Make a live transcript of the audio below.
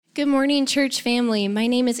Good morning, church family. My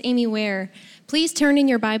name is Amy Ware. Please turn in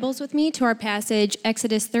your Bibles with me to our passage,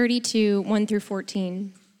 Exodus 32, 1 through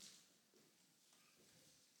 14.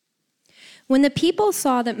 When the people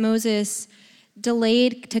saw that Moses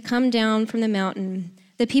delayed to come down from the mountain,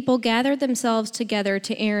 the people gathered themselves together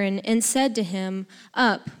to Aaron and said to him,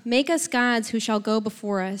 "Up, make us gods who shall go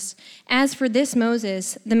before us. As for this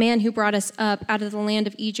Moses, the man who brought us up out of the land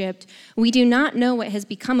of Egypt, we do not know what has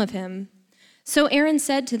become of him." So Aaron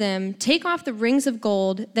said to them, "Take off the rings of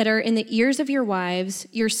gold that are in the ears of your wives,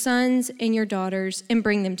 your sons, and your daughters, and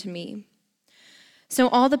bring them to me." So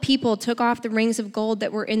all the people took off the rings of gold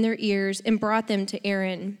that were in their ears and brought them to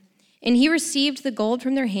Aaron. And he received the gold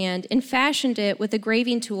from their hand and fashioned it with a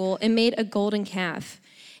graving tool and made a golden calf.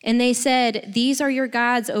 And they said, "These are your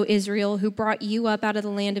gods, O Israel, who brought you up out of the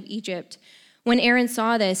land of Egypt." When Aaron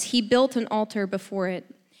saw this, he built an altar before it.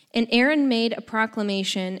 And Aaron made a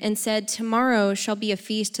proclamation and said, "Tomorrow shall be a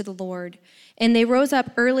feast to the Lord." And they rose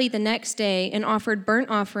up early the next day and offered burnt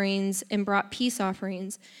offerings and brought peace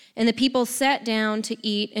offerings. And the people sat down to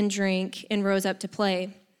eat and drink and rose up to play.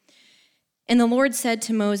 And the Lord said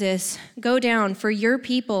to Moses, "Go down, for your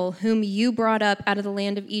people, whom you brought up out of the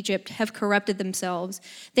land of Egypt, have corrupted themselves.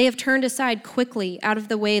 They have turned aside quickly out of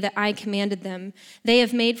the way that I commanded them. They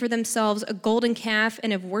have made for themselves a golden calf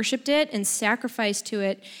and have worshipped it and sacrificed to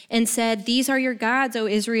it and said, 'These are your gods, O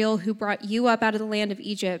Israel, who brought you up out of the land of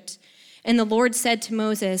Egypt.'" And the Lord said to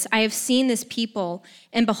Moses, "I have seen this people,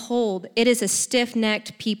 and behold, it is a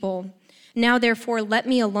stiff-necked people. Now, therefore, let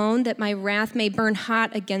me alone, that my wrath may burn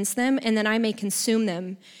hot against them, and that I may consume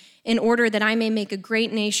them, in order that I may make a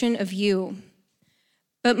great nation of you."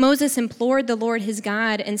 But Moses implored the Lord his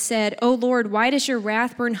God and said, "O Lord, why does your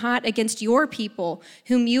wrath burn hot against your people,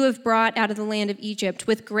 whom you have brought out of the land of Egypt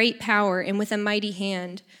with great power and with a mighty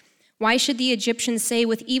hand? Why should the Egyptians say,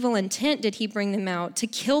 'With evil intent did he bring them out, to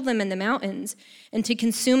kill them in the mountains, and to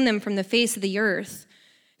consume them from the face of the earth'?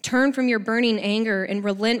 Turn from your burning anger and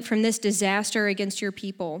relent from this disaster against your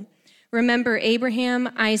people. Remember Abraham,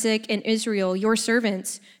 Isaac, and Israel, your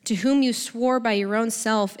servants, to whom you swore by your own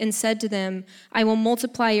self and said to them, 'I will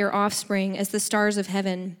multiply your offspring as the stars of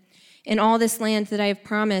heaven. And all this land that I have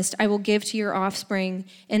promised I will give to your offspring,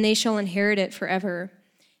 and they shall inherit it forever.'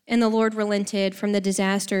 And the Lord relented from the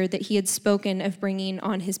disaster that he had spoken of bringing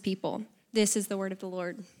on his people." This is the word of the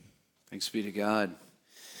Lord. Thanks be to God.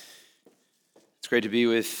 It's great to be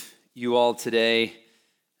with you all today.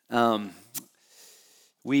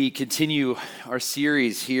 We continue our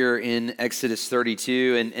series here in Exodus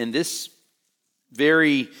 32, and this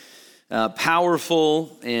very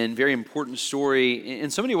powerful and very important story in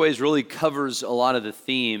so many ways really covers a lot of the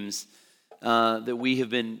themes that we have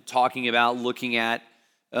been talking about, looking at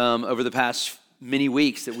over the past many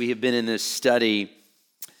weeks that we have been in this study.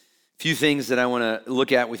 A few things that I want to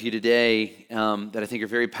look at with you today that I think are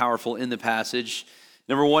very powerful in the passage.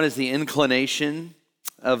 Number one is the inclination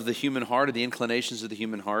of the human heart, or the inclinations of the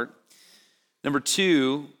human heart. Number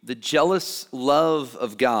two, the jealous love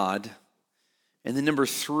of God. And then number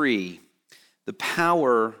three, the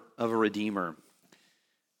power of a redeemer.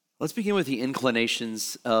 Let's begin with the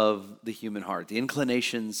inclinations of the human heart, the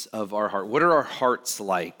inclinations of our heart. What are our hearts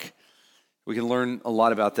like? We can learn a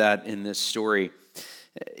lot about that in this story.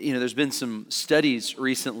 You know, there's been some studies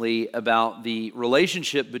recently about the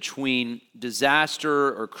relationship between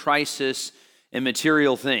disaster or crisis and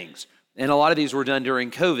material things. And a lot of these were done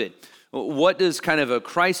during COVID. What does kind of a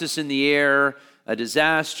crisis in the air, a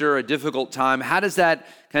disaster, a difficult time, how does that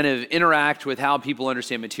kind of interact with how people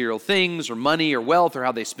understand material things or money or wealth or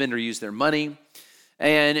how they spend or use their money?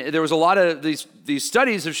 And there was a lot of these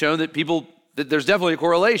studies have shown that there's definitely a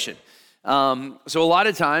correlation. So a lot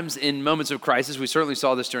of times in moments of crisis, we certainly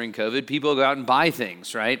saw this during COVID, people go out and buy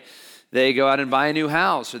things, right? They go out and buy a new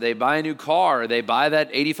house, or they buy a new car, or they buy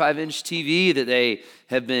that 85-inch TV that they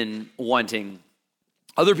have been wanting.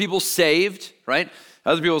 Other people saved, right?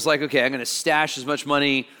 Other people's like, okay, I'm going to stash as much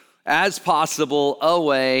money as possible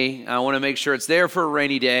away. I want to make sure it's there for a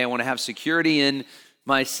rainy day. I want to have security in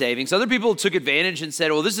my savings. Other people took advantage and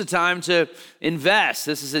said, well, this is a time to invest.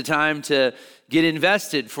 This is a time to get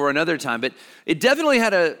invested for another time. But it definitely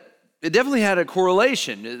had a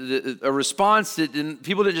correlation, a response that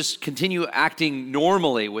people didn't just continue acting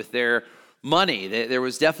normally with their money. There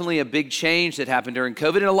was definitely a big change that happened during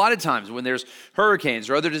COVID. And a lot of times when there's hurricanes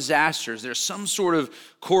or other disasters, there's some sort of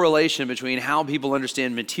correlation between how people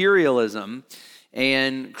understand materialism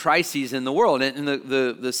and crises in the world. And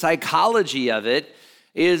the psychology of it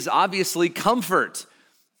is obviously comfort.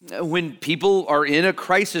 When people are in a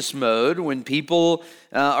crisis mode, when people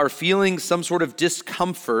are feeling some sort of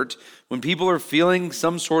discomfort, when people are feeling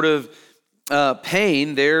some sort of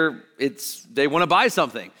pain, they want to buy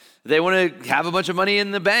something. They want to have a bunch of money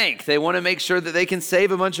in the bank. They want to make sure that they can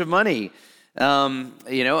save a bunch of money. Things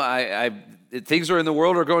are in the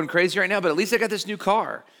world are going crazy right now, but at least I got this new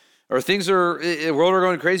car. Or things are in the world are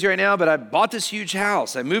going crazy right now, but I bought this huge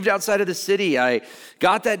house. I moved outside of the city. I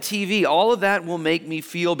got that TV. All of that will make me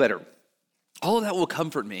feel better. All of that will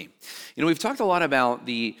comfort me. We've talked a lot about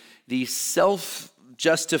the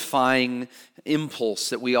self-justifying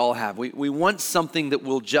impulse that we all have. We want something that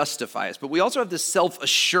will justify us, but we also have this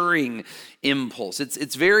self-assuring impulse.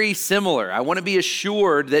 It's very similar. I want to be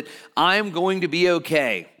assured that I'm going to be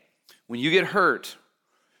okay. When you get hurt,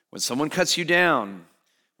 when someone cuts you down,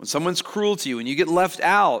 when someone's cruel to you, when you get left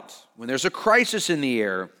out, when there's a crisis in the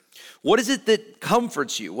air, what is it that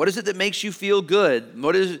comforts you? What is it that makes you feel good?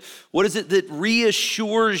 What is it that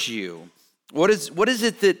reassures you? What is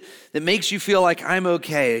it that makes you feel like I'm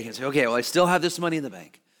okay? You can say, okay, well, I still have this money in the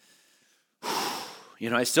bank. I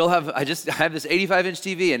have this 85-inch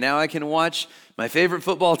TV, and now I can watch my favorite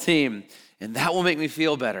football team, and that will make me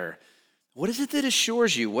feel better. What is it that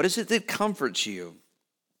assures you? What is it that comforts you?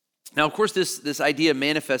 Now, of course, this idea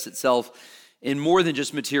manifests itself in more than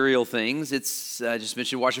just material things. I just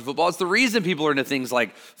mentioned watching football. It's the reason people are into things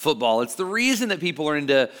like football. It's the reason that people are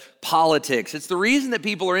into politics. It's the reason that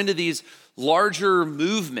people are into these larger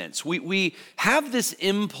movements. We have this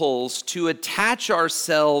impulse to attach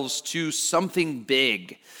ourselves to something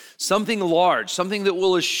big, something large, something that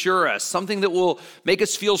will assure us, something that will make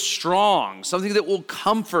us feel strong, something that will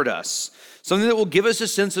comfort us, something that will give us a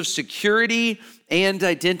sense of security and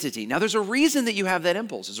identity. Now, there's a reason that you have that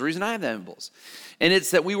impulse. There's a reason I have that impulse. And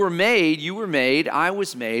it's that we were made, you were made, I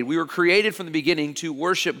was made, we were created from the beginning to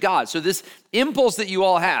worship God. So this impulse that you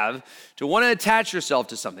all have to want to attach yourself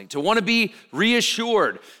to something, to want to be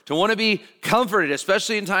reassured, to want to be comforted,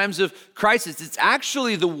 especially in times of crisis, it's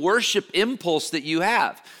actually the worship impulse that you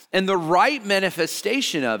have. And the right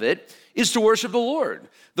manifestation of it is to worship the Lord.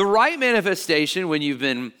 The right manifestation when you've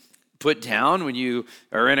been put down, when you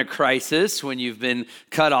are in a crisis, when you've been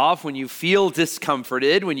cut off, when you feel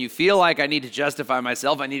discomforted, when you feel like I need to justify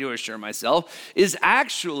myself, I need to assure myself, is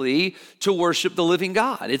actually to worship the living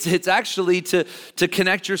God. It's actually to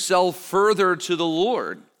connect yourself further to the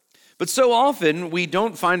Lord. But so often we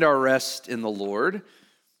don't find our rest in the Lord.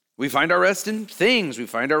 We find our rest in things. We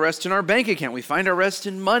find our rest in our bank account. We find our rest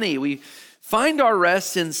in money. We find our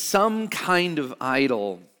rest in some kind of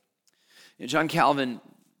idol. And John Calvin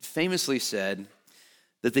famously said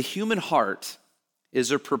that the human heart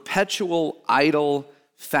is a perpetual idol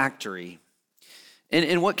factory.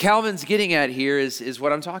 And what Calvin's getting at here is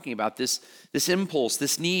what I'm talking about, this impulse,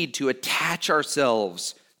 this need to attach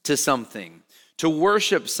ourselves to something, to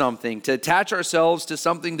worship something, to attach ourselves to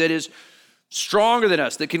something that is stronger than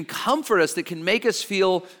us, that can comfort us, that can make us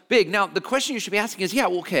feel big. Now, the question you should be asking is,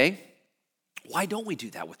 okay, why don't we do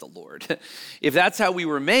that with the Lord? If that's how we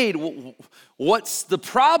were made, what's the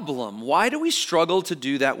problem? Why do we struggle to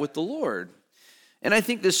do that with the Lord? And I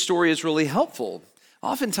think this story is really helpful.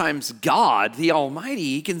 Oftentimes, God, the Almighty,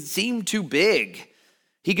 He can seem too big.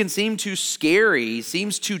 He can seem too scary. He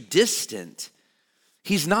seems too distant.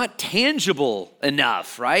 He's not tangible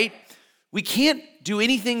enough, right? We can't do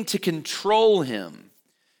anything to control Him.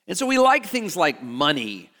 And so we like things like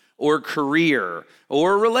money, or career,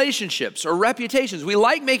 or relationships, or reputations. We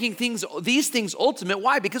like making these things ultimate.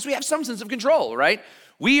 Why? Because we have some sense of control, right?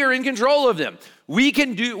 We are in control of them. We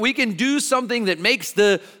can do something that makes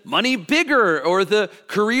the money bigger, or the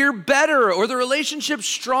career better, or the relationship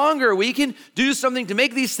stronger. We can do something to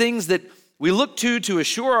make these things that we look to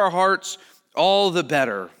assure our hearts all the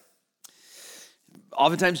better.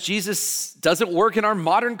 Oftentimes, Jesus doesn't work in our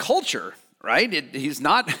modern culture. Right? He's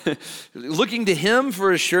not looking to Him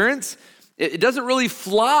for assurance. It doesn't really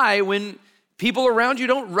fly when people around you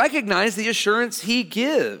don't recognize the assurance He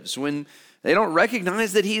gives, when they don't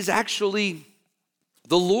recognize that He's actually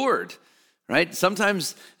the Lord, right?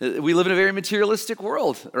 Sometimes we live in a very materialistic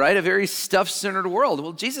world, right? A very stuff-centered world.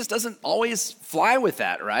 Well, Jesus doesn't always fly with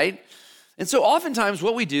that, right? And so oftentimes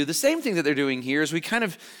what we do, the same thing that they're doing here, is we kind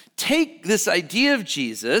of take this idea of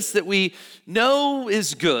Jesus that we know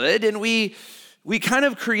is good, and we kind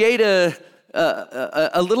of create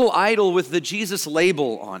a little idol with the Jesus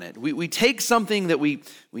label on it. We take something that we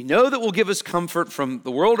know that will give us comfort from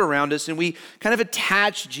the world around us, and we kind of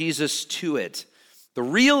attach Jesus to it. The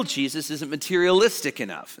real Jesus isn't materialistic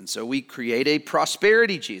enough, and so we create a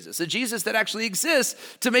prosperity Jesus, a Jesus that actually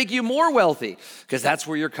exists to make you more wealthy, because that's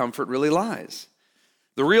where your comfort really lies.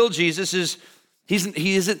 The real Jesus is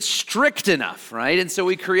He isn't strict enough, right? And so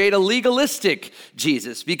we create a legalistic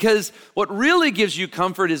Jesus, because what really gives you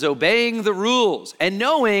comfort is obeying the rules and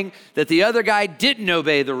knowing that the other guy didn't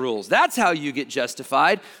obey the rules. That's how you get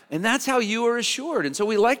justified, and that's how you are assured. And so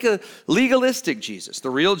we like a legalistic Jesus. The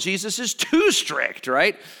real Jesus is too strict,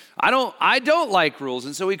 right? I don't like rules,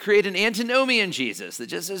 and so we create an antinomian Jesus that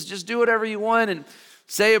just says, just do whatever you want and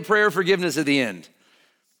say a prayer of forgiveness at the end.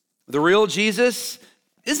 The real Jesus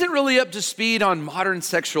isn't really up to speed on modern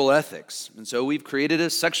sexual ethics. And so we've created a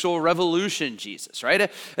sexual revolution Jesus,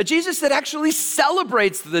 right? A Jesus that actually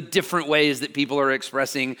celebrates the different ways that people are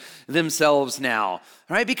expressing themselves now,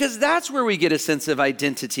 right? Because that's where we get a sense of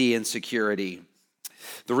identity and security.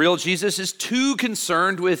 The real Jesus is too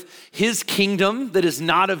concerned with his kingdom that is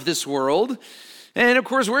not of this world. And of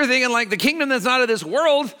course, we're thinking like the kingdom that's not of this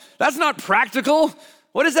world, that's not practical.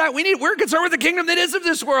 What is that? We're concerned with the kingdom that is of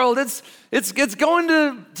this world. It's going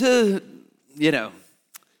to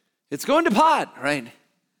it's going to pot, right?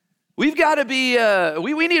 We've got to be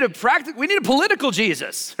we need a political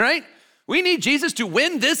Jesus, right? We need Jesus to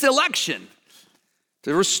win this election,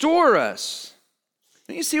 to restore us.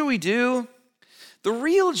 And you see what we do? The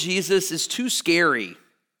real Jesus is too scary.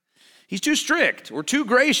 He's too strict, or too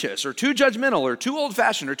gracious, or too judgmental, or too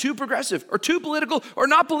old-fashioned, or too progressive, or too political, or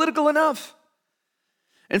not political enough.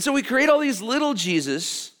 And so we create all these little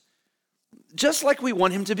Jesus, just like we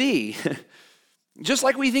want him to be, just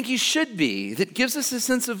like we think he should be, that gives us a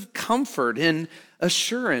sense of comfort and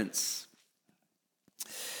assurance.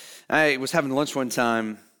 I was having lunch one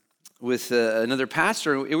time with another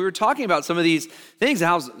pastor, and we were talking about some of these things,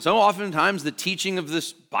 how so oftentimes the teaching of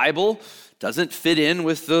this Bible doesn't fit in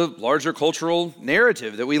with the larger cultural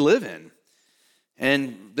narrative that we live in.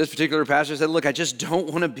 And this particular pastor said, look, I just don't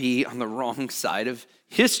want to be on the wrong side of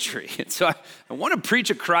history. And so I want to preach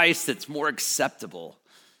a Christ that's more acceptable.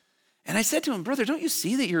 And I said to him, brother, don't you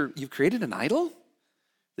see that you've created an idol?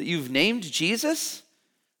 That you've named Jesus?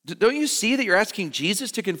 Don't you see that you're asking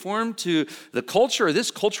Jesus to conform to the culture or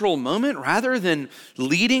this cultural moment rather than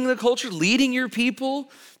leading the culture, leading your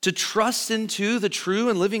people to trust into the true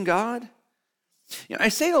and living God? You know, I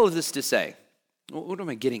say all of this to say, what am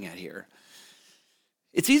I getting at here?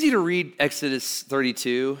 It's easy to read Exodus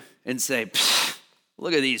 32 and say,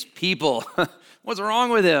 look at these people. What's wrong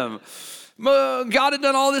with them? God had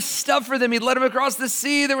done all this stuff for them. He'd led them across the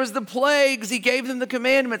sea. There was the plagues. He gave them the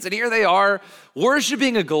commandments. And here they are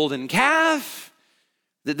worshiping a golden calf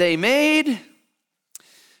that they made.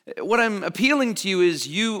 What I'm appealing to you is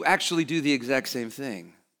you actually do the exact same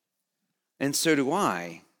thing. And so do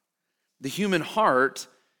I. The human heart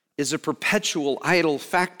is a perpetual idol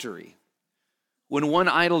factory. When one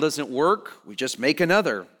idol doesn't work, we just make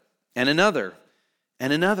another and another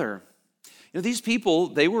and another. You know, these people,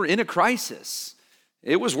 they were in a crisis.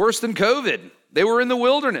 It was worse than COVID. They were in the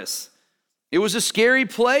wilderness. It was a scary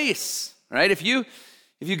place, right? If you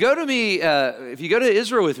go to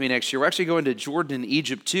Israel with me next year, we're actually going to Jordan and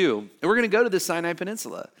Egypt too, and we're going to go to the Sinai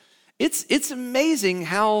Peninsula. It's amazing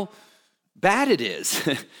how bad it is.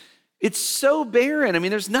 It's so barren. I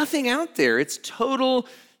mean, there's nothing out there. It's total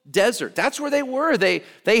desert. That's where they were. They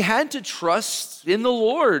had to trust in the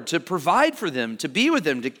Lord to provide for them, to be with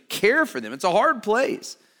them, to care for them. It's a hard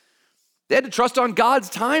place. They had to trust on God's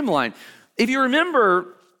timeline. If you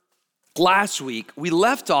remember last week, we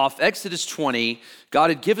left off Exodus 20. God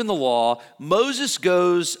had given the law. Moses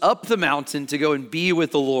goes up the mountain to go and be with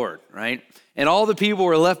the Lord, right? And all the people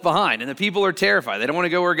were left behind, and the people are terrified. They don't want to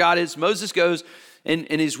go where God is. Moses goes and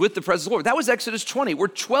he's with the presence of the Lord. That was Exodus 20. We're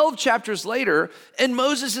 12 chapters later, and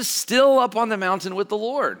Moses is still up on the mountain with the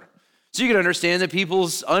Lord. So you can understand the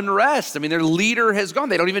people's unrest. I mean, their leader has gone.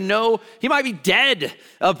 They don't even know. He might be dead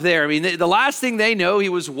up there. I mean, the last thing they know, he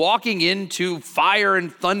was walking into fire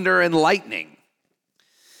and thunder and lightning.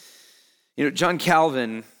 You know, John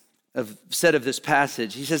Calvin said of this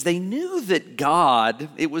passage, he says, they knew that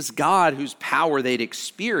it was God whose power they'd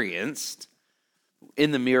experienced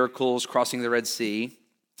in the miracles, crossing the Red Sea.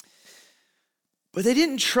 But they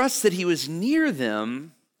didn't trust that he was near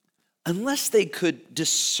them unless they could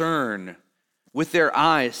discern with their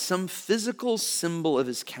eyes some physical symbol of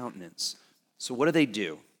his countenance. So what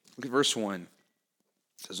do? Look at verse 1. It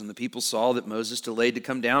says, when the people saw that Moses delayed to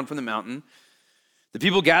come down from the mountain, the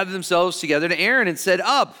people gathered themselves together to Aaron and said,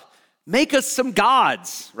 up, make us some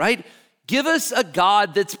gods, right? Give us a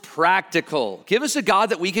God that's practical. Give us a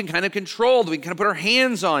God that we can kind of control, that we can kind of put our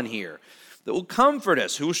hands on here, that will comfort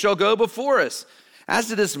us. Who shall go before us? As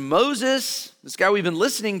to this Moses, this guy we've been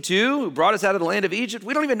listening to, who brought us out of the land of Egypt,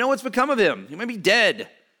 we don't even know what's become of him. He might be dead.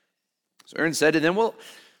 So Aaron said to them, well,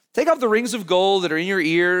 Take off the rings of gold that are in your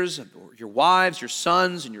ears, your wives, your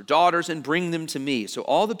sons, and your daughters, and bring them to me. So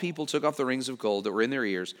all the people took off the rings of gold that were in their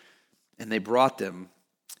ears, and they brought them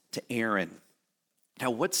to Aaron.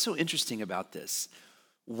 Now, what's so interesting about this?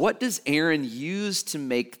 What does Aaron use to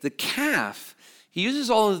make the calf? He uses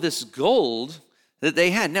all of this gold that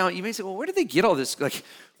they had. Now, you may say, well, where did they get all this? Like,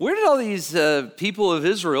 where did all these people of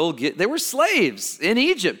Israel get? They were slaves in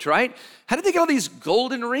Egypt, right? How did they get all these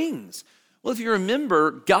golden rings? Well, if you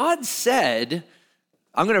remember, God said,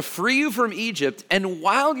 I'm going to free you from Egypt, and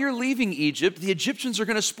while you're leaving Egypt, the Egyptians are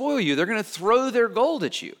going to spoil you. They're going to throw their gold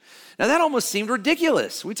at you. Now, that almost seemed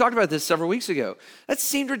ridiculous. We talked about this several weeks ago. That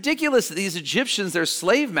seemed ridiculous that these Egyptians, their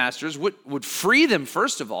slave masters, would free them,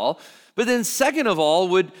 first of all, but then second of all,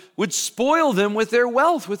 would spoil them with their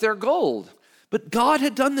wealth, with their gold. But God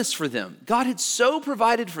had done this for them. God had so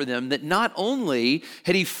provided for them that not only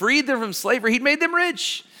had he freed them from slavery, he'd made them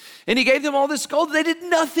rich. And he gave them all this gold they did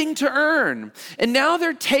nothing to earn. And now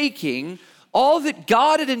they're taking all that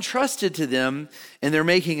God had entrusted to them and they're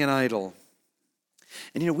making an idol.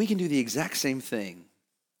 And we can do the exact same thing.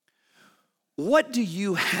 What do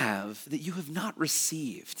you have that you have not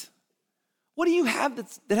received? What do you have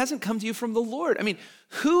that hasn't come to you from the Lord? I mean,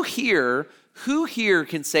 who here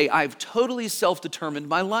can say, I've totally self-determined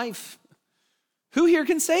my life? Who here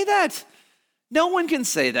can say that? No one can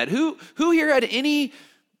say that. Who here had any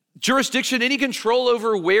jurisdiction, any control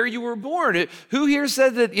over where you were born? Who here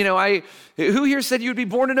said that, who here said you'd be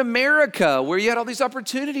born in America where you had all these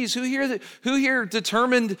opportunities? Who here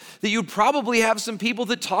determined that you'd probably have some people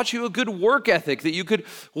that taught you a good work ethic, that you could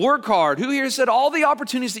work hard? Who here said all the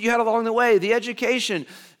opportunities that you had along the way, the education,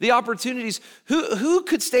 the opportunities? Who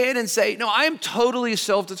could stand and say, no, I am totally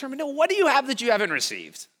self-determined? No, what do you have that you haven't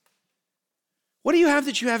received? What do you have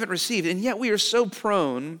that you haven't received? And yet we are so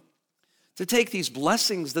prone to take these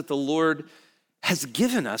blessings that the Lord has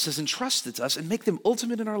given us, has entrusted to us, and make them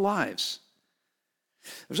ultimate in our lives.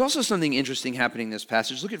 There's also something interesting happening in this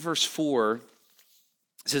passage. Look at verse 4.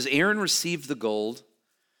 It says, Aaron received the gold,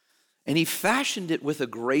 and he fashioned it with a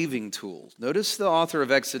graving tool. Notice the author of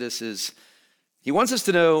Exodus he wants us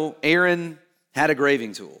to know Aaron had a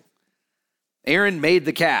graving tool. Aaron made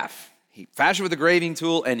the calf. He fashioned with a graving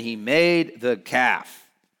tool, and he made the calf.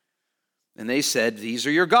 And they said, these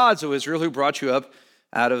are your gods, O Israel, who brought you up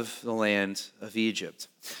out of the land of Egypt.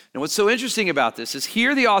 Now, what's so interesting about this is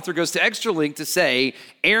here the author goes to extra length to say,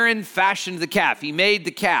 Aaron fashioned the calf. He made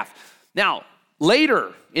the calf. Now,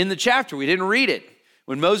 later in the chapter, we didn't read it,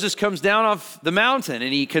 when Moses comes down off the mountain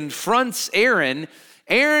and he confronts Aaron,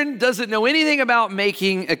 Aaron doesn't know anything about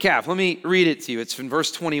making a calf. Let me read it to you. It's from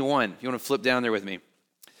verse 21. If you want to flip down there with me.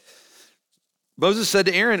 Moses said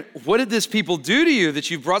to Aaron, what did this people do to you that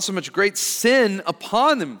you've brought so much great sin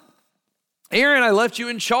upon them? Aaron, I left you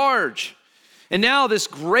in charge. And now this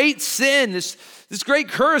great sin, this great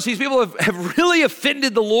curse, these people have really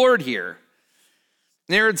offended the Lord here.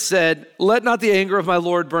 And Aaron said, let not the anger of my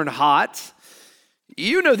Lord burn hot.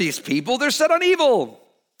 You know these people, they're set on evil.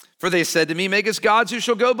 For they said to me, make us gods who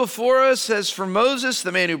shall go before us. As for Moses,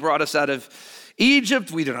 the man who brought us out of Egypt,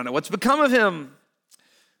 we do not know what's become of him.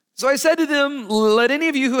 So I said to them, let any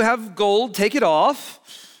of you who have gold take it off.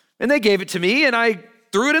 And they gave it to me, and I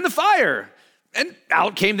threw it in the fire. And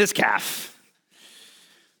out came this calf.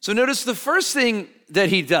 So notice the first thing that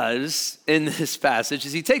he does in this passage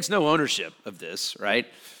is he takes no ownership of this, right?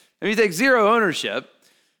 And he takes zero ownership.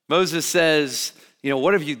 Moses says,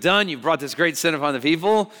 what have you done? You've brought this great sin upon the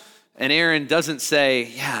people. And Aaron doesn't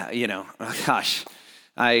say, I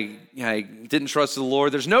didn't trust the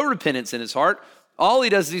Lord. There's no repentance in his heart. All he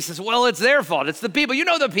does is he says, well, it's their fault. It's the people. You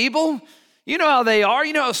know the people. You know how they are.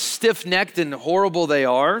 You know how stiff-necked and horrible they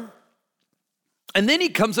are. And then he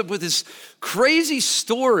comes up with this crazy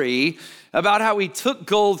story about how he took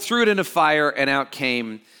gold, threw it in a fire, and out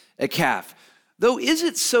came a calf. Though, is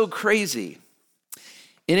it so crazy?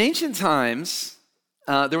 In ancient times,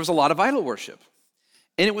 there was a lot of idol worship.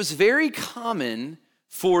 And it was very common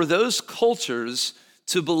for those cultures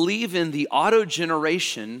to believe in the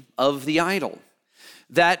auto-generation of the idol.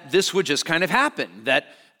 That this would just kind of happen, that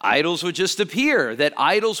idols would just appear, that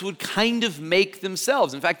idols would kind of make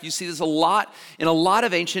themselves. In fact, you see this a lot in a lot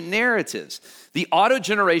of ancient narratives, the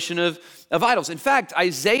auto-generation of idols. In fact,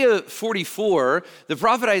 Isaiah 44, the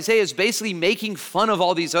prophet Isaiah is basically making fun of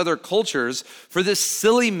all these other cultures for this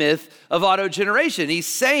silly myth of auto-generation. He's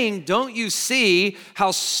saying, don't you see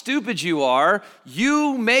how stupid you are?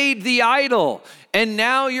 You made the idol, and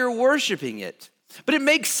now you're worshiping it. But it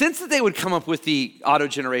makes sense that they would come up with the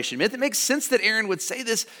auto-generation myth. It makes sense that Aaron would say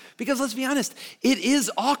this because, let's be honest, it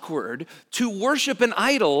is awkward to worship an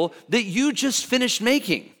idol that you just finished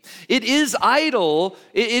making. It is idle,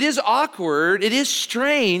 it is awkward, it is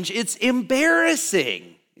strange, it's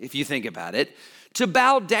embarrassing, if you think about it, to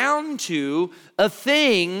bow down to a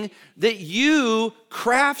thing that you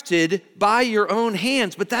crafted by your own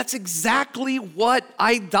hands. But that's exactly what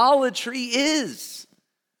idolatry is.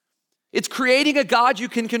 It's creating a God you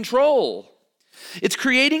can control. It's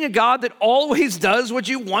creating a God that always does what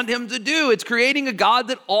you want him to do. It's creating a God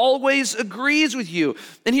that always agrees with you.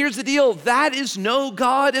 And here's the deal, that is no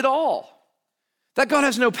God at all. That God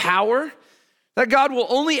has no power. That God will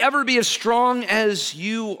only ever be as strong as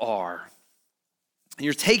you are. And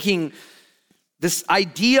you're taking this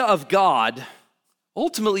idea of God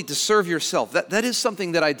ultimately to serve yourself. That is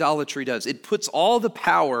something that idolatry does. It puts all the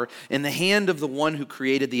power in the hand of the one who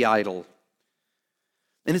created the idol.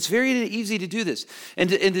 And it's very easy to do this. And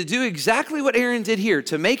to do exactly what Aaron did here,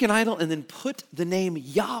 to make an idol and then put the name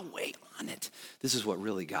Yahweh on it. This is what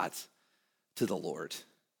really got to the Lord.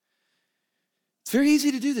 It's very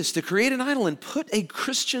easy to do this, to create an idol and put a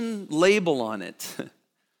Christian label on it.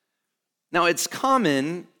 Now, it's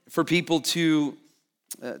common for people to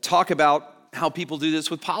talk about how people do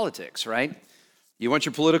this with politics, right? You want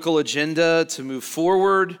your political agenda to move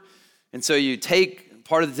forward, and so you take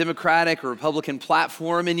part of the Democratic or Republican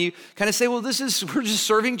platform and you kind of say, well, we're just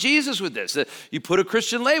serving Jesus with this. You put a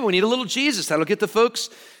Christian label, we need a little Jesus, that'll get the folks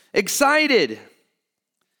excited.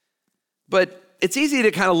 But it's easy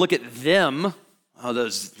to kind of look at them,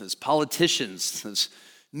 those politicians, those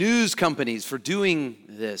news companies for doing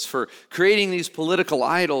this, for creating these political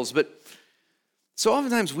idols, but so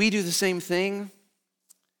oftentimes we do the same thing.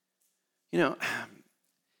 You know,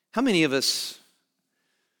 how many of us,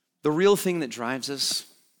 the real thing that drives us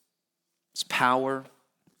is power,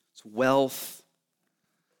 it's wealth,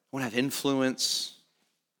 we want to have influence.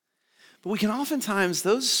 But we can oftentimes,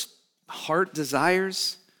 those heart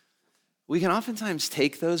desires, we can oftentimes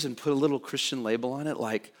take those and put a little Christian label on it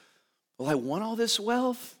like, well, I want all this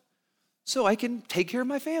wealth so I can take care of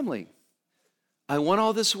my family. I want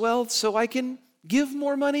all this wealth so I can give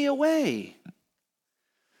more money away.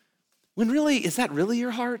 When really, is that really your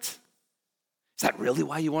heart? Is that really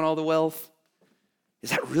why you want all the wealth? Is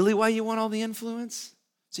that really why you want all the influence?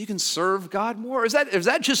 So you can serve God more? Or is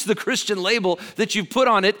that just the Christian label that you put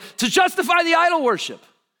on it to justify the idol worship?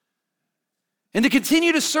 And to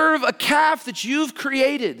continue to serve a calf that you've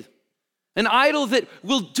created, an idol that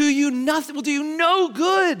will do you nothing, will do you no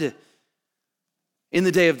good in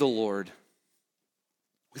the day of the Lord.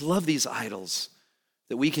 We love these idols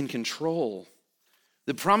that we can control,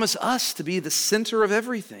 that promise us to be the center of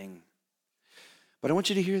everything. But I want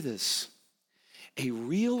you to hear this. A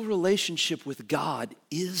real relationship with God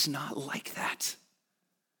is not like that.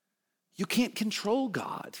 You can't control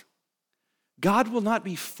God. God will not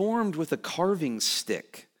be formed with a carving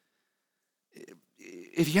stick.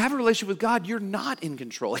 If you have a relationship with God, you're not in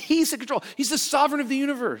control. He's in control. He's the sovereign of the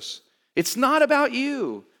universe. It's not about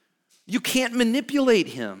you. You can't manipulate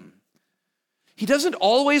him. He doesn't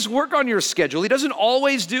always work on your schedule. He doesn't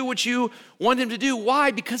always do what you want him to do.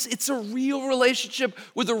 Why? Because it's a real relationship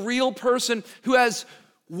with a real person who has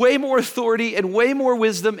way more authority and way more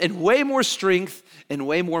wisdom and way more strength and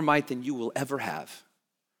way more might than you will ever have.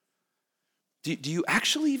 Do you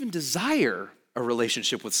actually even desire a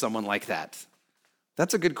relationship with someone like that?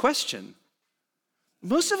 That's a good question.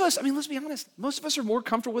 Most of us, let's be honest, most of us are more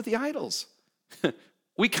comfortable with the idols.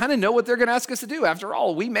 We kind of know what they're going to ask us to do. After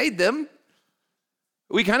all, we made them.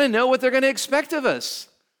 We kind of know what they're going to expect of us.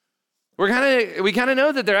 We kind of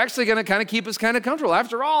know that they're actually going to kind of keep us kind of comfortable.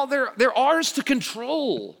 After all, they're ours to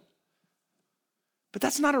control. But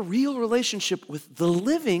that's not a real relationship with the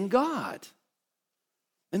living God.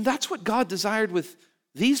 And that's what God desired with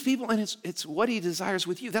these people, and it's what he desires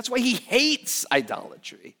with you. That's why he hates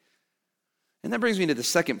idolatry. And that brings me to the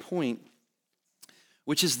second point,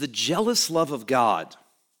 which is the jealous love of God.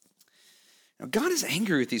 Now, God is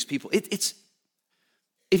angry with these people.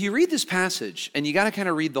 If you read this passage, and you got to kind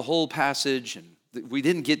of read the whole passage, and we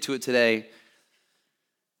didn't get to it today,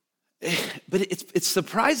 but it's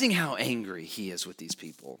surprising how angry he is with these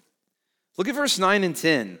people. Look at verse 9 and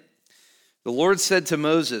 10. The Lord said to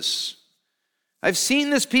Moses, I've seen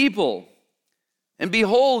this people, and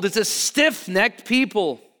behold, it's a stiff-necked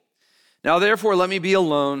people. Now therefore let me be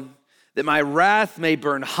alone, that my wrath may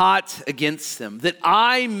burn hot against them, that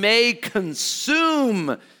I may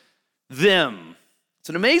consume them. It's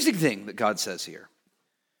an amazing thing that God says here.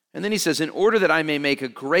 And then he says, in order that I may make a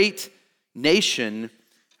great nation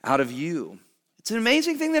out of you. It's an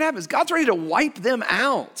amazing thing that happens. God's ready to wipe them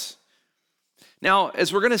out. Now,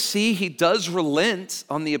 as we're going to see, he does relent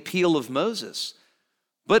on the appeal of Moses,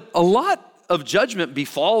 but a lot of judgment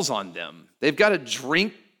befalls on them. They've got to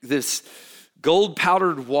drink this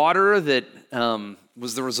gold-powdered water that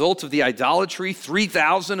was the result of the idolatry.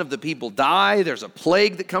 3,000 of the people die. There's a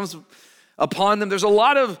plague that comes upon them. There's a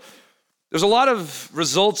lot of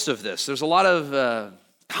results of this. There's a lot of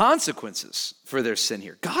consequences for their sin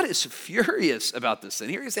here. God is furious about this sin.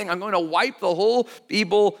 Here he's saying, I'm going to wipe the whole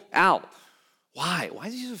people out. Why? Why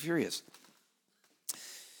is he so furious?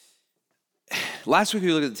 Last week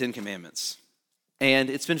we looked at the Ten Commandments, and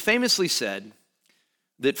it's been famously said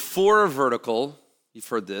that 4 are vertical. You've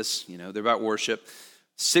heard this, they're about worship.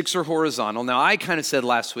 6 are horizontal. Now, I kind of said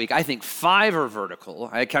last week, I think 5 are vertical.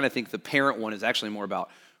 I kind of think the parent one is actually more about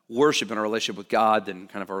worship and our relationship with God than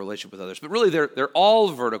kind of our relationship with others. But really, they're all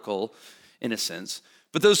vertical in a sense.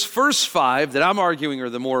 But those first 5 that I'm arguing are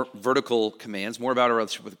the more vertical commands, more about our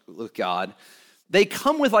relationship with God. They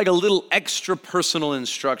come with like a little extra personal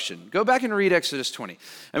instruction. Go back and read Exodus 20.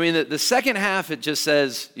 I mean, the second half, it just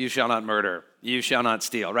says, you shall not murder, you shall not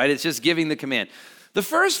steal, right? It's just giving the command. The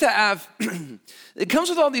first half, it comes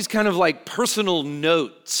with all these kind of like personal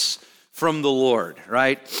notes from the Lord,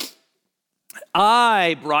 right?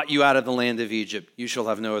 I brought you out of the land of Egypt. You shall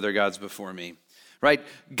have no other gods before me, right?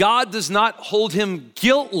 God does not hold him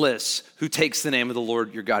guiltless who takes the name of the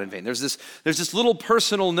Lord your God in vain. There's this little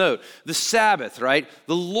personal note. The Sabbath, right?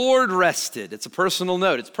 The Lord rested. It's a personal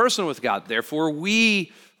note. It's personal with God. Therefore,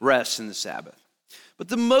 we rest in the Sabbath. But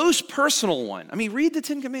the most personal one, read the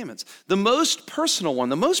Ten Commandments. The most personal one,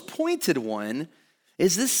 the most pointed one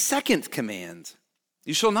is this second command.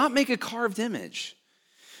 You shall not make a carved image.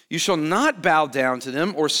 You shall not bow down to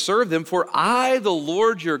them or serve them, for I, the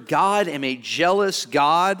Lord your God, am a jealous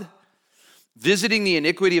God, visiting the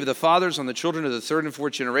iniquity of the fathers on the children of the 3rd and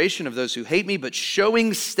 4th generation of those who hate me, but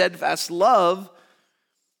showing steadfast love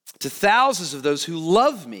to thousands of those who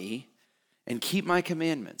love me and keep my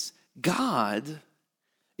commandments. God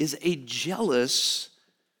is a jealous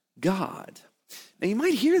God. Now, you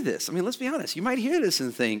might hear this. Let's be honest. You might hear this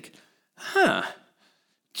and think,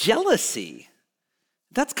 jealousy.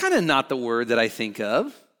 That's kind of not the word that I think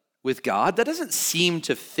of with God. That doesn't seem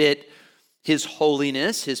to fit his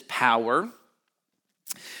holiness, his power. In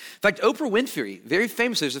fact, Oprah Winfrey, very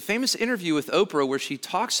famous, there's a famous interview with Oprah where she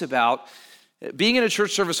talks about being in a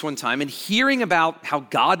church service one time and hearing about how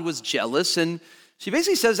God was jealous, and she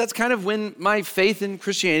basically says that's kind of when my faith in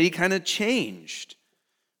Christianity kind of changed.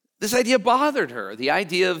 This idea bothered her, the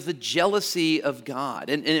idea of the jealousy of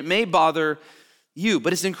God. And it may bother you,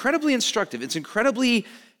 but it's incredibly instructive. It's incredibly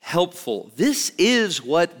helpful. This is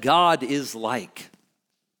what God is like.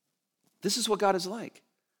 This is what God is like.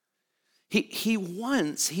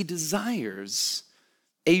 He desires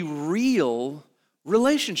a real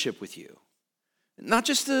relationship with you. Not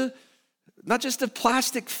just a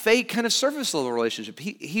plastic, fake kind of surface level relationship.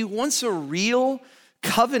 He wants a real,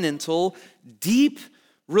 covenantal, deep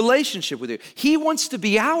relationship with you. He wants to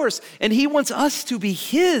be ours, and he wants us to be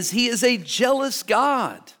his. He is a jealous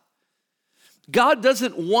God. God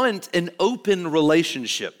doesn't want an open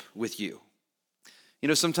relationship with you.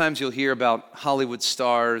 Sometimes you'll hear about Hollywood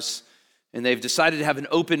stars, and they've decided to have an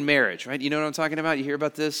open marriage, right? You know what I'm talking about? You hear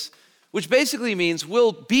about this? Which basically means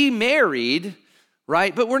we'll be married,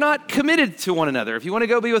 right? But we're not committed to one another. If you want to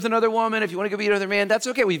go be with another woman, if you want to go be with another man, that's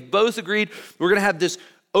okay. We've both agreed we're going to have this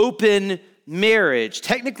open marriage.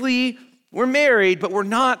 Technically, we're married, but we're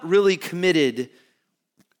not really committed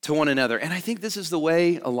to one another. And I think this is the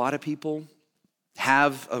way a lot of people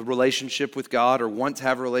have a relationship with God or want to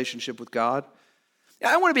have a relationship with God.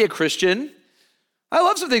 I want to be a Christian. I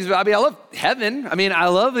love some things about I love heaven. I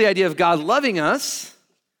love the idea of God loving us.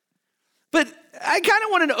 But I kind of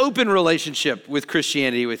want an open relationship with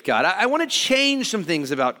Christianity, with God. I want to change some things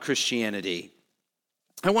about Christianity.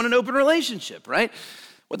 I want an open relationship, right?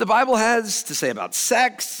 What the Bible has to say about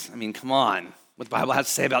sex, come on. What the Bible has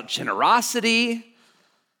to say about generosity.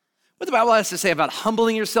 What the Bible has to say about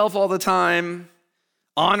humbling yourself all the time,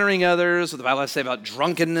 honoring others. What the Bible has to say about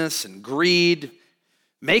drunkenness and greed,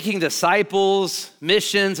 making disciples,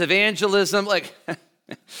 missions, evangelism.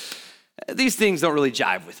 These things don't really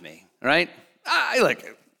jive with me, right?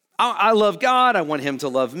 I love God. I want him to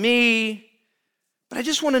love me. But I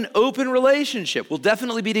just want an open relationship. We'll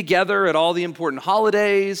definitely be together at all the important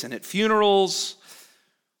holidays and at funerals.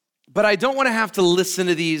 But I don't want to have to listen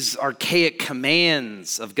to these archaic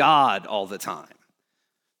commands of God all the time.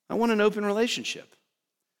 I want an open relationship.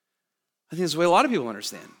 I think that's the way a lot of people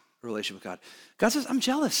understand a relationship with God. God says, I'm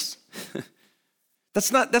jealous.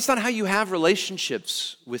 That's not how you have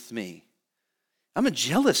relationships with me. I'm a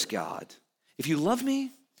jealous God. If you love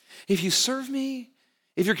me, if you serve me,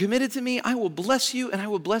 if you're committed to me, I will bless you and I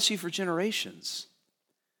will bless you for generations.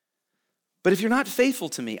 But if you're not faithful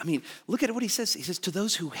to me, look at what he says. He says, to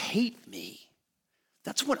those who hate me.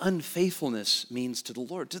 That's what unfaithfulness means to the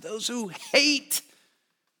Lord. To those who hate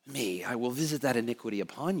me, I will visit that iniquity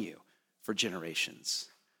upon you for generations.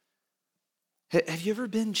 Have you ever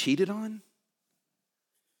been cheated on?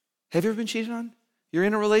 Have you ever been cheated on? You're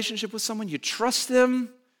in a relationship with someone, you trust them,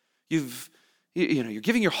 you're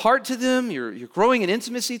giving your heart to them, you're growing in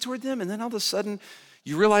intimacy toward them, and then all of a sudden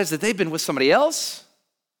you realize that they've been with somebody else.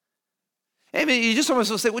 You just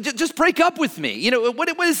almost say, well, just break up with me.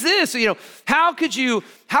 What is this? How could you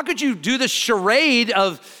do the charade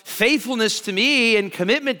of faithfulness to me and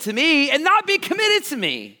commitment to me and not be committed to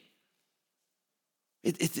me?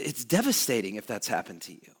 It's devastating if that's happened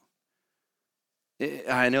to you.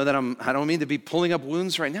 I know that I don't mean to be pulling up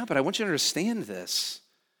wounds right now, but I want you to understand this.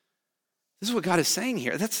 This is what God is saying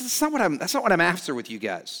here. That's not what I'm after with you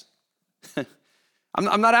guys.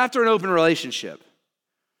 I'm not after an open relationship.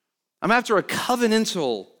 I'm after a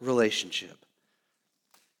covenantal relationship.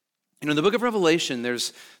 In the book of Revelation,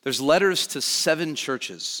 there's letters to 7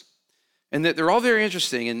 churches. And they're all very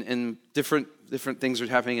interesting, and different things are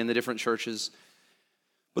happening in the different churches.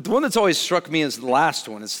 But the one that's always struck me is the last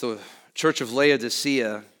one. It's the church of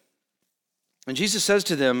Laodicea. And Jesus says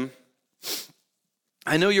to them,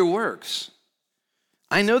 I know your works.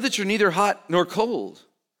 I know that you're neither hot nor cold.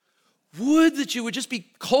 Would that you would just be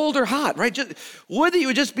cold or hot, right? Would that you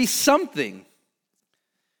would just be something.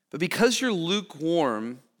 But because you're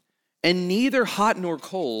lukewarm and neither hot nor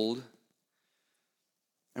cold,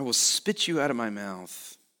 I will spit you out of my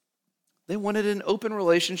mouth. They wanted an open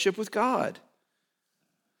relationship with God.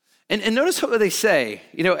 And notice what they say.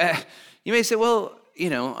 You may say, well,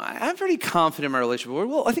 I'm pretty confident in my relationship with God.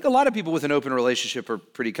 Well, I think a lot of people with an open relationship are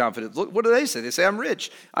pretty confident. Look, what do they say? They say, I'm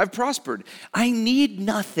rich. I've prospered. I need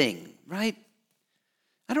nothing. Right?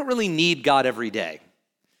 I don't really need God every day.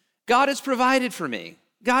 God has provided for me.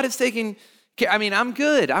 God is taking care. I'm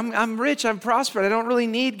good. I'm rich. I'm prospered. I don't really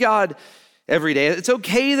need God every day. It's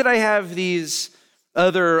okay that I have these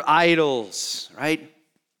other idols, right?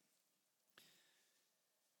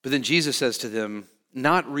 But then Jesus says to them,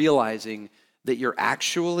 not realizing that you're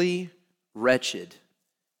actually wretched,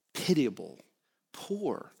 pitiable,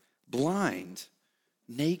 poor, blind,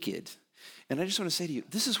 naked. And I just want to say to you,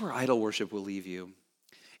 this is where idol worship will leave you.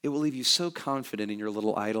 It will leave you so confident in your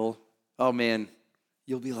little idol. Oh man,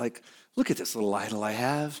 you'll be like, look at this little idol I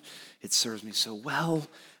have. It serves me so well.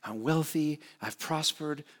 I'm wealthy. I've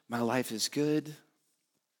prospered. My life is good.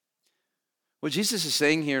 What Jesus is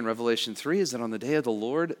saying here in Revelation 3 is that on the day of the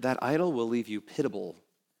Lord, that idol will leave you pitiable,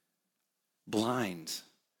 blind,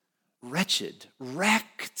 wretched,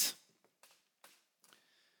 wrecked.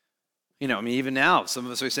 Even now, some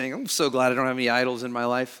of us are saying, I'm so glad I don't have any idols in my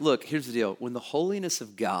life. Look, here's the deal. When the holiness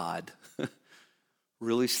of God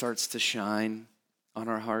really starts to shine on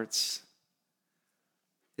our hearts,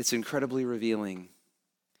 it's incredibly revealing.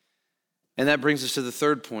 And that brings us to the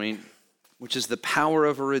third point, which is the power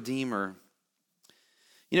of a redeemer.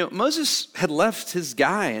 Moses had left his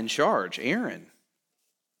guy in charge, Aaron,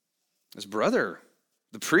 his brother,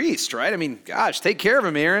 the priest, right? Gosh, take care of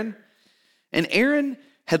him, Aaron. And Aaron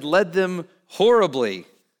had led them horribly.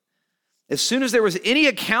 As soon as there was any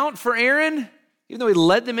account for Aaron, even though he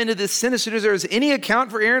led them into this sin, as soon as there was any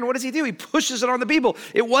account for Aaron, what does he do? He pushes it on the people.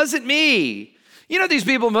 It wasn't me. These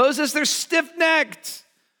people, Moses, they're stiff-necked.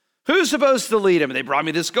 Who's supposed to lead them? They brought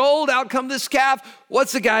me this gold, out come this calf.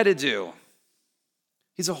 What's the guy to do?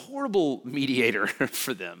 He's a horrible mediator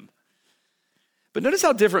for them. But notice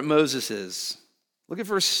how different Moses is. Look at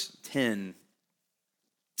verse 10.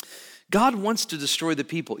 God wants to destroy the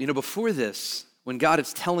people. Before this, when God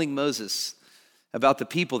is telling Moses about the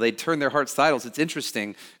people, they'd turn their hearts to idols. It's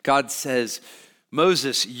interesting. God says,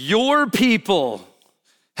 Moses, your people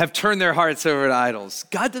have turned their hearts over to idols.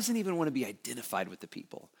 God doesn't even want to be identified with the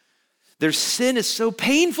people. Their sin is so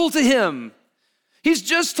painful to him. He's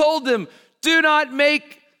just told them, do not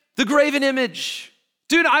make the graven image.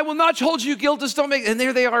 I will not hold you guiltless, don't make, and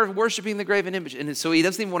there they are worshiping the graven image. And so he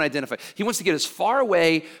doesn't even want to identify. He wants to get as far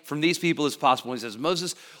away from these people as possible. He says,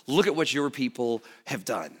 Moses, look at what your people have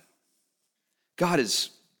done. God is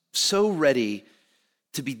so ready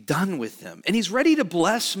to be done with them. And he's ready to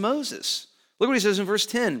bless Moses. Look what he says in verse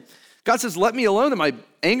 10. God says, let me alone that my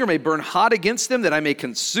anger may burn hot against them, that I may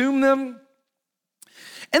consume them,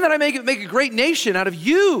 and that I may make a great nation out of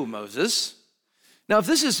you, Moses. Now, if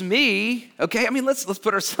this is me, okay, let's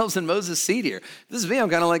put ourselves in Moses' seat here. If this is me, I'm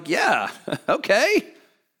kind of like, yeah, okay.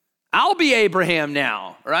 I'll be Abraham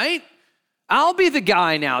now, right? I'll be the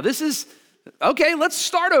guy now. Okay, let's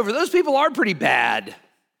start over. Those people are pretty bad.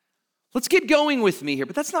 Let's get going with me here.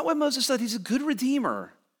 But that's not what Moses said. He's a good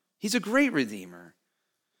redeemer. He's a great redeemer.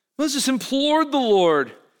 Moses implored the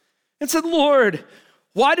Lord and said, Lord,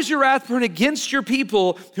 why does your wrath burn against your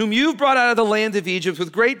people whom you've brought out of the land of Egypt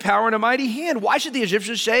with great power and a mighty hand? Why should the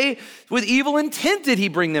Egyptians say, with evil intent did he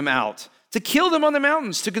bring them out? To kill them on the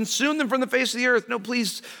mountains, to consume them from the face of the earth. No,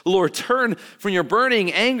 please, Lord, turn from your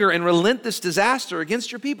burning anger and relent this disaster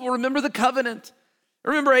against your people. Remember the covenant.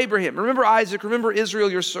 Remember Abraham. Remember Isaac. Remember Israel,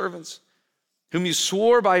 your servants, whom you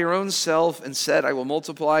swore by your own self and said, I will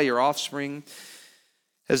multiply your offspring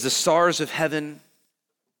as the stars of heaven.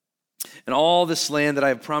 And all this land that I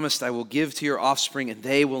have promised I will give to your offspring, and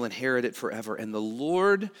they will inherit it forever. And the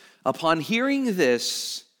Lord, upon hearing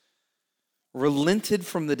this, relented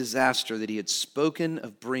from the disaster that he had spoken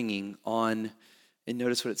of bringing on, and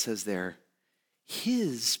notice what it says there,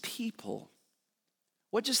 his people.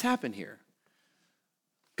 What just happened here?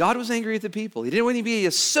 God was angry at the people. He didn't want to be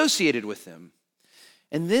associated with them.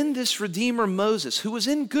 And then this Redeemer, Moses, who was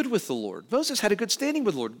in good with the Lord. Moses had a good standing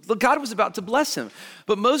with the Lord. God was about to bless him.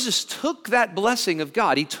 But Moses took that blessing of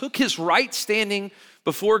God. He took his right standing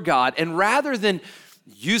before God, and rather than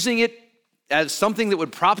using it as something that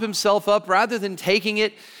would prop himself up, rather than taking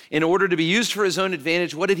it in order to be used for his own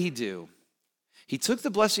advantage, what did he do? He took the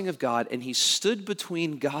blessing of God and he stood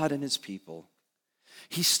between God and his people.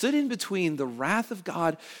 He stood in between the wrath of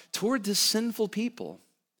God toward this sinful people.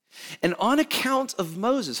 And on account of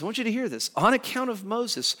Moses, I want you to hear this, on account of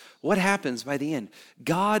Moses, what happens by the end?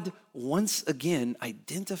 God once again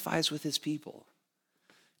identifies with his people.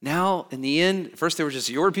 Now, in the end, first they were just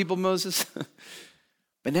your people, Moses,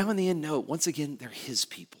 but now in the end, no, once again, they're his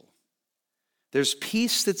people. There's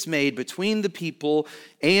peace that's made between the people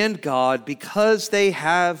and God because they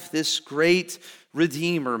have this great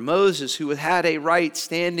Redeemer, Moses, who had a right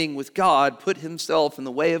standing with God, put himself in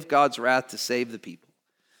the way of God's wrath to save the people.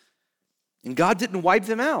 And God didn't wipe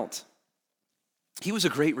them out. He was a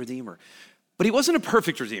great Redeemer, but he wasn't a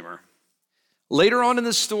perfect Redeemer. Later on in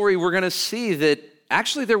the story, we're going to see that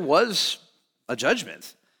actually there was a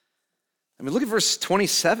judgment. I mean, look at verse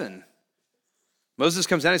 27. Moses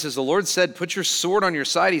comes down and says, the Lord said, put your sword on your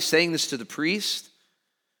side. He's saying this to the priest.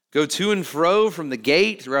 Go to and fro from the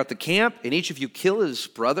gate throughout the camp, and each of you kill his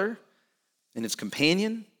brother and his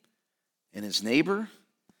companion and his neighbor.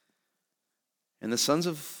 And the sons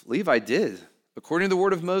of Levi did, according to the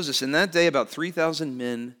word of Moses. In that day, about 3,000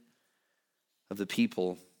 men of the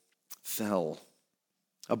people fell.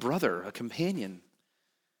 A brother, a companion.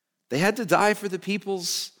 They had to die for the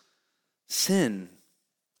people's sin.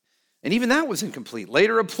 And even that was incomplete.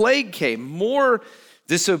 Later, a plague came, more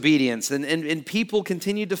disobedience, and people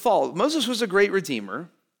continued to fall. Moses was a great redeemer,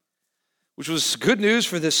 which was good news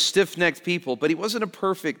for this stiff-necked people, but he wasn't a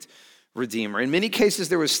perfect redeemer. In many cases,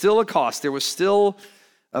 there was still a cost. There was still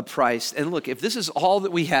a price. And look, if this is all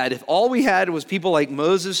that we had, if all we had was people like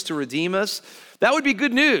Moses to redeem us, that would be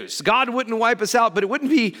good news. God wouldn't wipe us out, but it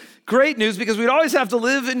wouldn't be great news because we'd always have to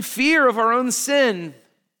live in fear of our own sin.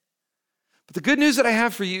 But the good news that I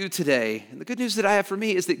have for you today, and the good news that I have for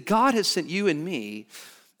me, is that God has sent you and me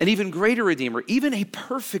an even greater Redeemer, even a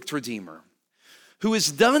perfect Redeemer, who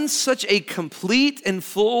has done such a complete and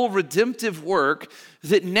full redemptive work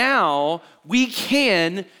that now we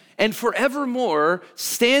can and forevermore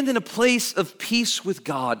stand in a place of peace with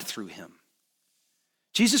God through him.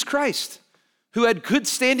 Jesus Christ, who had good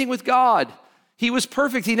standing with God. He was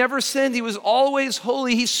perfect. He never sinned. He was always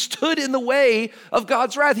holy. He stood in the way of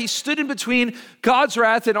God's wrath. He stood in between God's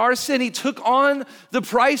wrath and our sin. He took on the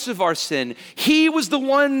price of our sin. He was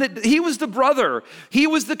the brother. He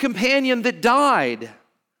was the companion that died.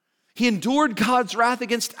 He endured God's wrath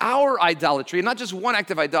against our idolatry, and not just one act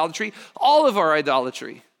of idolatry, all of our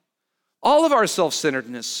idolatry, all of our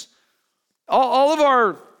self-centeredness, all of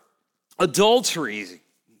our adultery,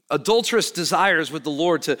 adulterous desires with the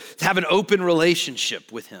Lord, to have an open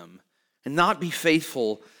relationship with him and not be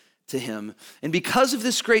faithful to him. And because of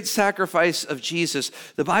this great sacrifice of Jesus,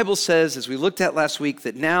 the Bible says, as we looked at last week,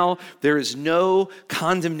 that now there is no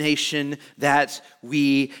condemnation that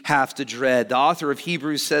we have to dread. The author of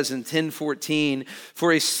Hebrews says in 10:14,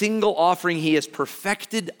 for a single offering he has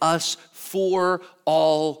perfected us for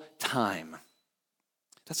all time.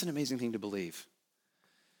 That's an amazing thing to believe.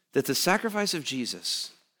 That the sacrifice of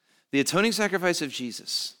Jesus, the atoning sacrifice of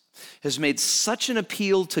Jesus, has made such an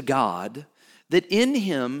appeal to God that in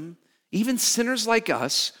him, even sinners like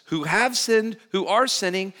us who have sinned, who are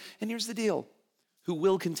sinning, and here's the deal, who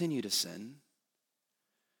will continue to sin,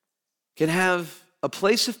 can have a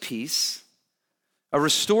place of peace, a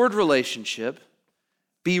restored relationship,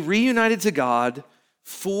 be reunited to God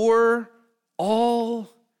for all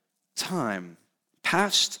time,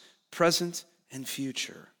 past, present, and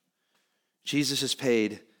future. Jesus has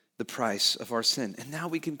paid the price of our sin. And now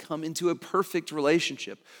we can come into a perfect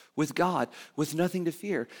relationship with God with nothing to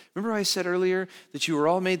fear. Remember I said earlier that you were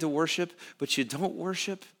all made to worship, but you don't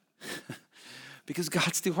worship? Because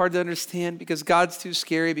God's too hard to understand, because God's too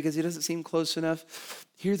scary, because he doesn't seem close enough.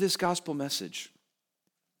 Hear this gospel message.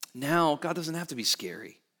 Now, God doesn't have to be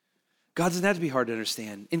scary. God doesn't have to be hard to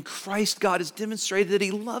understand. In Christ, God has demonstrated that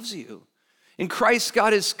he loves you. In Christ,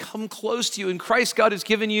 God has come close to you. In Christ, God has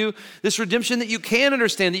given you this redemption that you can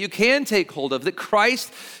understand, that you can take hold of, that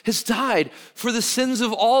Christ has died for the sins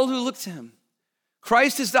of all who look to him.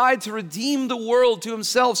 Christ has died to redeem the world to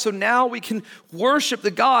himself, so now we can worship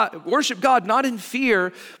God not in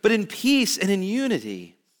fear, but in peace and in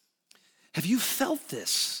unity. Have you felt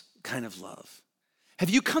this kind of love?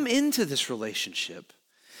 Have you come into this relationship?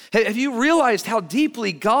 Have you realized how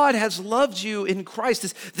deeply God has loved you in Christ?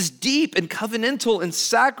 This deep and covenantal and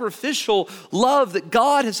sacrificial love that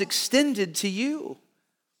God has extended to you.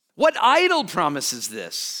 What idol promises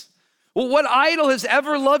this? Well, what idol has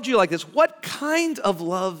ever loved you like this? What kind of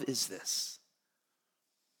love is this?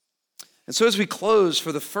 And so as we close,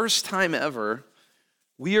 for the first time ever,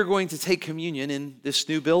 we are going to take communion in this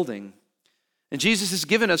new building. And Jesus has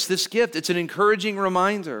given us this gift. It's an encouraging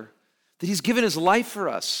reminder that he's given his life for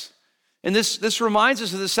us. And this reminds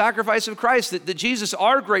us of the sacrifice of Christ, that Jesus,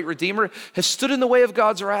 our great Redeemer, has stood in the way of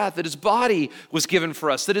God's wrath, that his body was given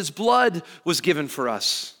for us, that his blood was given for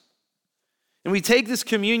us. And we take this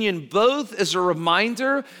communion both as a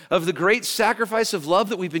reminder of the great sacrifice of love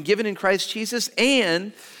that we've been given in Christ Jesus,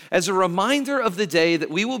 and as a reminder of the day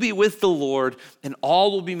that we will be with the Lord and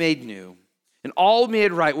all will be made new. And all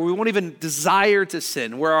made right, where we won't even desire to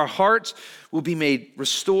sin, where our hearts will be made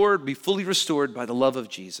restored, be fully restored by the love of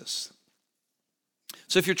Jesus.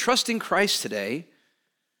 So if you're trusting Christ today,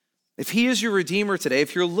 if he is your Redeemer today,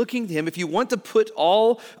 if you're looking to him, if you want to put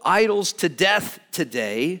all idols to death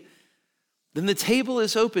today, then the table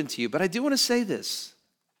is open to you. But I do want to say this.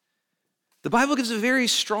 The Bible gives a very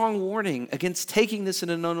strong warning against taking this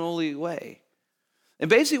in an unholy way.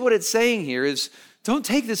 And basically what it's saying here is, don't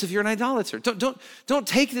take this if you're an idolater. Don't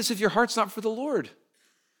take this if your heart's not for the Lord.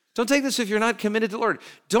 Don't take this if you're not committed to the Lord.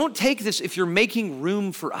 Don't take this if you're making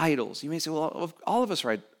room for idols. You may say, well, all of us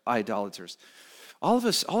are idolaters. All of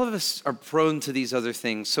us are prone to these other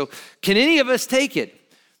things. So can any of us take it?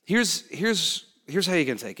 Here's how you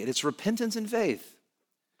can take it. It's repentance and faith.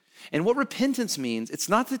 And what repentance means, it's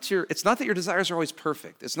not that your desires are always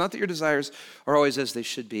perfect. It's not that your desires are always as they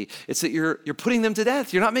should be. It's that you're putting them to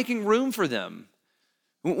death. You're not making room for them.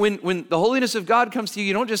 When the holiness of God comes to you,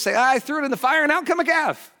 you don't just say, I threw it in the fire and out come a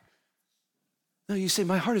calf. No, you say,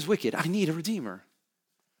 my heart is wicked. I need a Redeemer.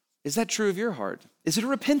 Is that true of your heart? Is it a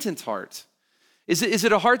repentant heart? Is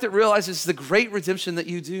it a heart that realizes the great redemption that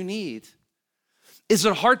you do need? Is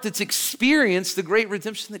it a heart that's experienced the great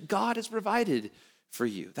redemption that God has provided for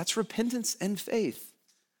you? That's repentance and faith.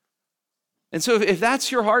 And so if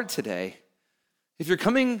that's your heart today, if you're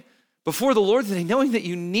coming before the Lord today, knowing that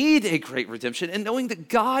you need a great redemption and knowing that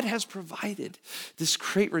God has provided this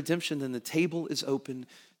great redemption, then the table is open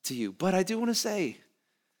to you. But I do want to say,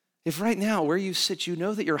 if right now where you sit, you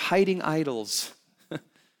know that you're hiding idols,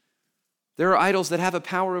 there are idols that have a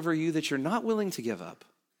power over you that you're not willing to give up.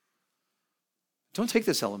 Don't take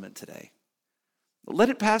this element today. Let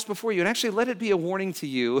it pass before you, and actually let it be a warning to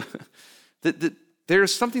you that there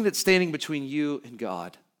is something that's standing between you and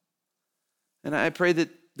God. And I pray that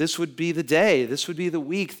this would be the day, this would be the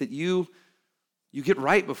week that you get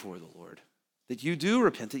right before the Lord, that you do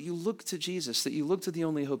repent, that you look to Jesus, that you look to the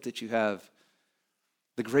only hope that you have,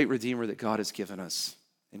 the great Redeemer that God has given us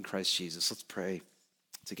in Christ Jesus. Let's pray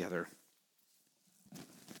together.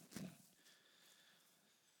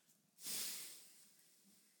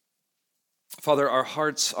 Father, our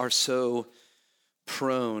hearts are so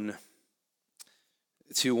prone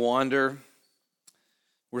to wander.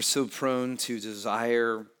 We're so prone to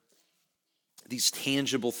desire these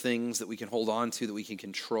tangible things that we can hold on to, that we can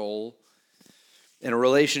control. And a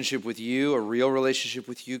relationship with you, a real relationship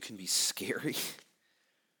with you, can be scary.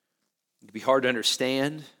 It can be hard to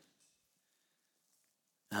understand.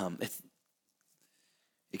 It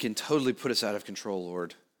can totally put us out of control,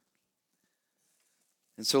 Lord.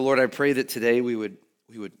 And so, Lord, I pray that today we would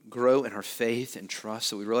grow in our faith and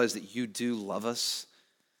trust, that we realize that you do love us,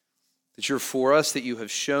 that you're for us, that you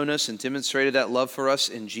have shown us and demonstrated that love for us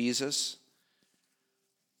in Jesus,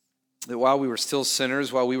 that while we were still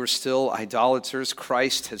sinners, while we were still idolaters,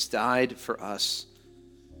 Christ has died for us.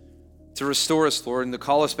 to restore us, Lord, and to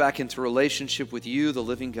call us back into relationship with you, the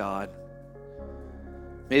living God.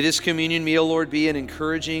 May this communion meal, Lord, be an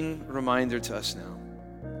encouraging reminder to us now.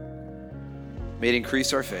 May it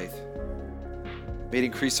increase our faith. May it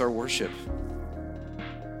increase our worship.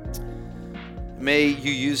 May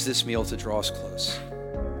you use this meal to draw us close.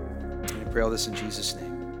 And I pray all this in Jesus'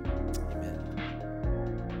 name.